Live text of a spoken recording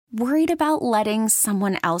Worried about letting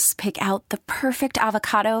someone else pick out the perfect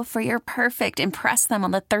avocado for your perfect impress them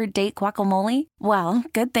on the third date guacamole? Well,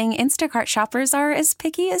 good thing Instacart shoppers are as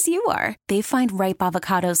picky as you are. They find ripe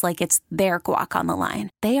avocados like it's their guac on the line.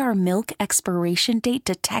 They are milk expiration date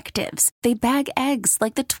detectives. They bag eggs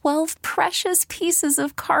like the 12 precious pieces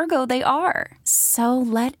of cargo they are. So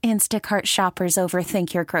let Instacart shoppers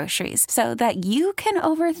overthink your groceries so that you can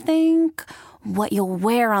overthink what you'll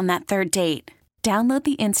wear on that third date. Download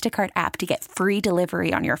the Instacart app to get free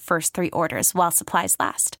delivery on your first 3 orders while supplies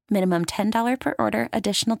last. Minimum $10 per order.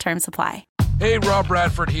 Additional terms apply. Hey, Rob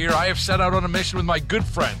Bradford here. I have set out on a mission with my good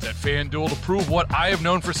friends at FanDuel to prove what I have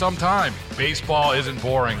known for some time. Baseball isn't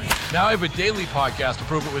boring. Now I have a daily podcast to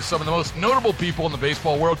prove it with some of the most notable people in the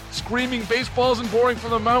baseball world, screaming baseball isn't boring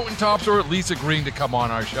from the mountaintops, or at least agreeing to come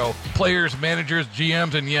on our show. Players, managers,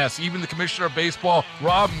 GMs, and yes, even the commissioner of baseball,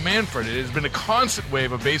 Rob Manfred. It has been a constant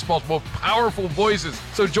wave of baseball's most powerful voices.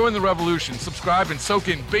 So join the revolution. Subscribe and soak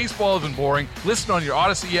in Baseball Isn't Boring. Listen on your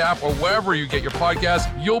Odyssey app or wherever you get your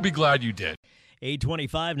podcasts. You'll be glad you did.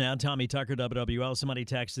 8:25 now. Tommy Tucker, WWL. Somebody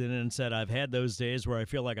texted in and said, I've had those days where I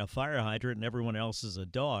feel like a fire hydrant and everyone else is a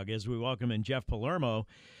dog. As we welcome in Jeff Palermo.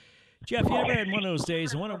 Jeff, you ever had one of those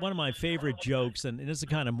days? One of my favorite jokes, and this is the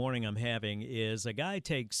kind of morning I'm having, is a guy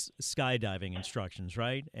takes skydiving instructions,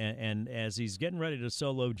 right? And as he's getting ready to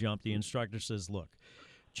solo jump, the instructor says, look,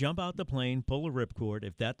 jump out the plane, pull a ripcord.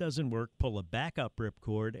 If that doesn't work, pull a backup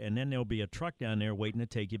ripcord, and then there'll be a truck down there waiting to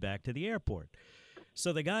take you back to the airport.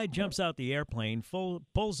 So the guy jumps out the airplane,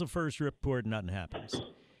 pulls the first ripcord, nothing happens.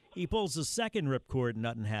 He pulls the second ripcord,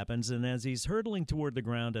 nothing happens, and as he's hurtling toward the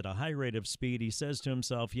ground at a high rate of speed, he says to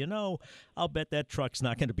himself, I'll bet that truck's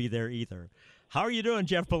not going to be there either. How are you doing,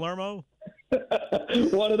 Jeff Palermo?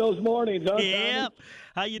 One of those mornings, huh? Yeah.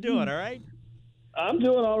 How you doing, all right? I'm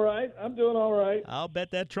doing all right. I'll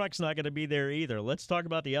bet that truck's not going to be there either. Let's talk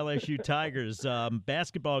about the LSU Tigers.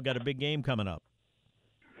 Basketball got a big game coming up.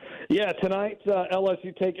 Yeah, tonight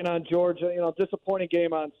LSU taking on Georgia. Disappointing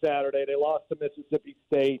game on Saturday. They lost to Mississippi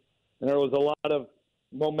State, and there was a lot of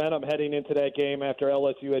momentum heading into that game after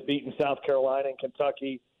LSU had beaten South Carolina and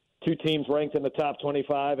Kentucky, 2 teams ranked in the top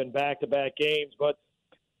 25 in back-to-back games. But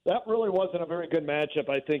that really wasn't a very good matchup,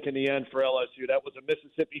 I think, in the end for LSU. That was a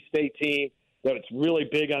Mississippi State team that was really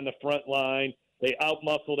big on the front line. They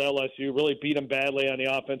outmuscled LSU, really beat them badly on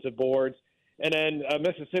the offensive boards. And then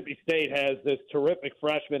Mississippi State has this terrific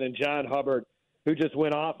freshman in John Hubbard who just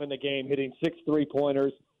went off in the game, hitting 6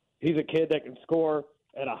 3-pointers. He's a kid that can score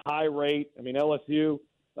at a high rate. I mean, LSU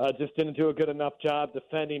just didn't do a good enough job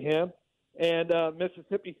defending him. And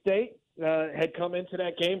Mississippi State had come into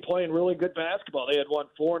that game playing really good basketball. They had won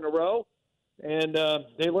 4 in a row, and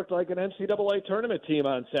they looked like an NCAA tournament team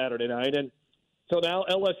on Saturday night. And so now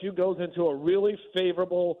LSU goes into a really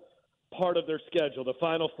favorable part of their schedule, the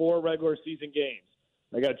final 4 regular season games.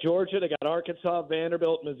 They got Georgia, they got Arkansas,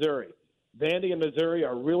 Vanderbilt, Missouri. Vandy and Missouri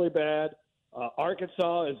are really bad.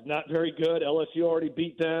 Arkansas is not very good. LSU already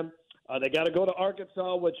beat them. They got to go to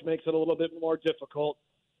Arkansas, which makes it a little bit more difficult.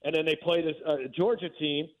 And then they play this Georgia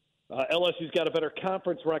team. LSU's got a better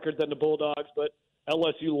conference record than the Bulldogs, but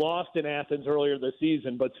LSU lost in Athens earlier this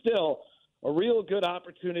season. But still, a real good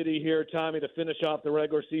opportunity here, Tommy, to finish off the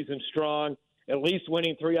regular season strong, at least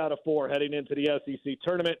winning 3 out of 4 heading into the SEC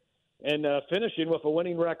tournament and finishing with a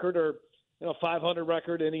winning record or 500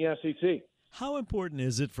 record in the SEC. How important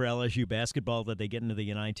is it for LSU basketball that they get into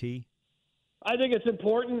the NIT? I think it's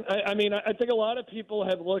important. I think a lot of people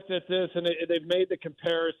have looked at this and they've made the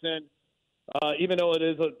comparison, even though it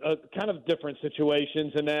is a kind of different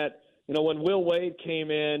situations in that, when Will Wade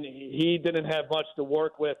came in, he didn't have much to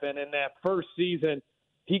work with. And in that first season,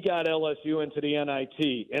 he got LSU into the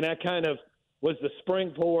NIT. And that kind of was the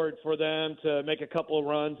springboard for them to make a couple of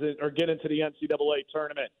runs or get into the NCAA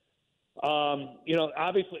tournament.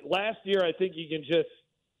 Obviously last year, I think you can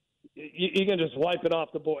just wipe it off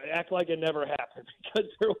the board, act like it never happened, because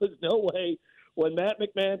there was no way when Matt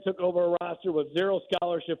McMahon took over a roster with 0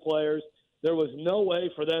 scholarship players, there was no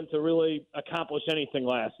way for them to really accomplish anything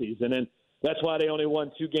last season. And that's why they only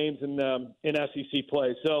won 2 games in SEC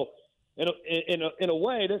play. So in a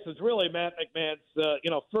way, this is really Matt McMahon's,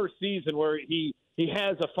 first season where he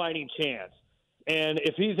has a fighting chance. And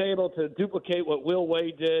if he's able to duplicate what Will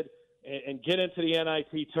Wade did and get into the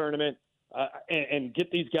NIT tournament and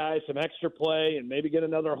get these guys some extra play and maybe get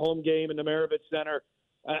another home game in the Maravich Center,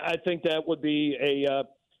 I think that would be a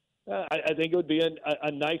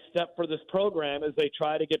nice step for this program as they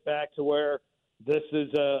try to get back to where this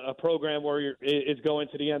is a program where is going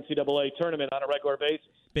to the NCAA tournament on a regular basis.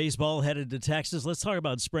 Baseball headed to Texas. Let's talk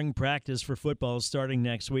about spring practice for football starting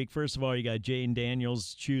next week. First of all, you got Jane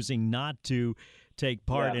Daniels choosing not to take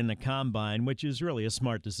part in the combine, which is really a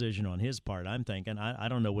smart decision on his part, I'm thinking. I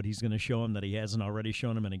don't know what he's going to show him that he hasn't already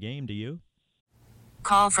shown him in a game. Do you?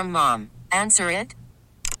 Call from mom. Answer it.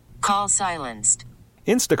 Call silenced.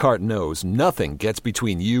 Instacart knows nothing gets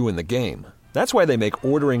between you and the game. That's why they make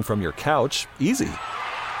ordering from your couch easy.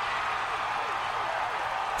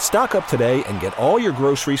 Stock up today and get all your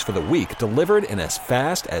groceries for the week delivered in as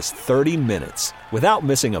fast as 30 minutes without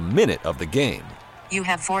missing a minute of the game. You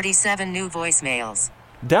have 47 new voicemails.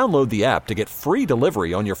 Download the app to get free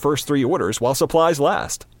delivery on your first 3 orders while supplies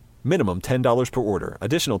last. Minimum $10 per order.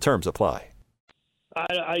 Additional terms apply.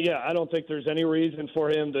 I don't think there's any reason for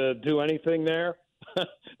him to do anything there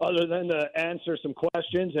other than to answer some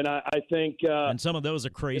questions. And I think and some of those are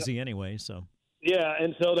crazy anyway. So yeah,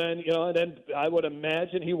 and so then then I would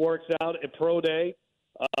imagine he works out at pro day,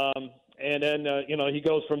 and then he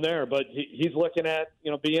goes from there. But he's looking at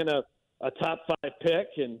being a top 5 pick,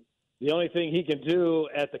 and the only thing he can do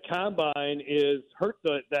at the combine is hurt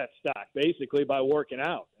that stock basically by working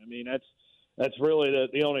out. I mean that's really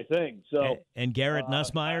the only thing. So and Garrett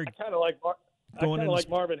Nussmeier, I kind of like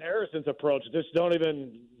Marvin Harrison's approach. Just don't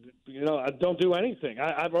even don't do anything.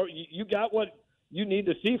 You got what you need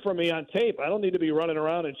to see from me on tape. I don't need to be running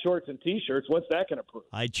around in shorts and T-shirts. What's that going to prove?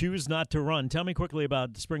 I choose not to run. Tell me quickly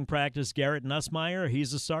about spring practice. Garrett Nussmeier,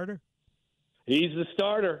 he's a starter? He's the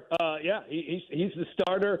starter. He's the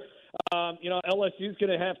starter. LSU's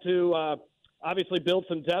going to have to obviously build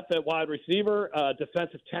some depth at wide receiver.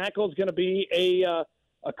 Defensive tackle is going to be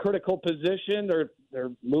a critical position.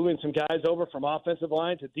 They're moving some guys over from offensive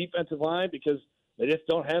line to defensive line because they just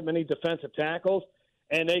don't have many defensive tackles.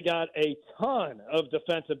 And they got a ton of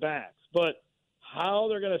defensive backs. But how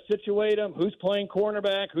they're going to situate them, who's playing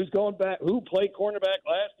cornerback, who's going back, who played cornerback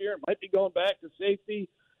last year, might be going back to safety.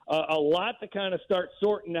 A lot to kind of start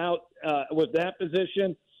sorting out with that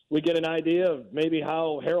position. We get an idea of maybe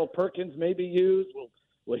how Harold Perkins may be used.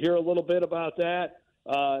 We'll hear a little bit about that.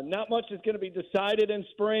 Not much is going to be decided in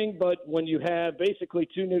spring, but when you have basically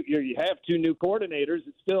two new coordinators,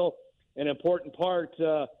 it's still an important part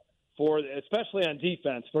especially on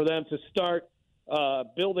defense, for them to start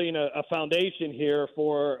building a foundation here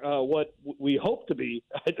for what we hope to be,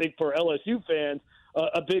 I think, for LSU fans,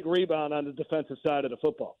 a big rebound on the defensive side of the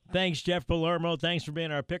football. Thanks, Jeff Palermo. Thanks for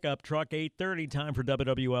being our pickup truck. 8:30, time for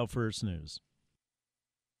WWL First News.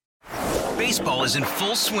 Baseball is in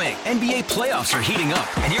full swing. NBA playoffs are heating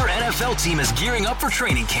up, and your NFL team is gearing up for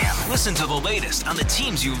training camp. Listen to the latest on the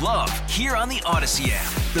teams you love here on the Odyssey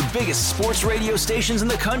app. The biggest sports radio stations in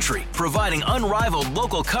the country, providing unrivaled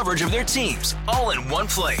local coverage of their teams, all in one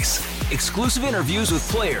place. Exclusive interviews with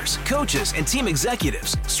players, coaches, and team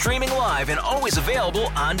executives, streaming live and always available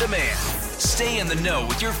on demand. Stay in the know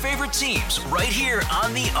with your favorite teams right here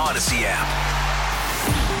on the Odyssey app.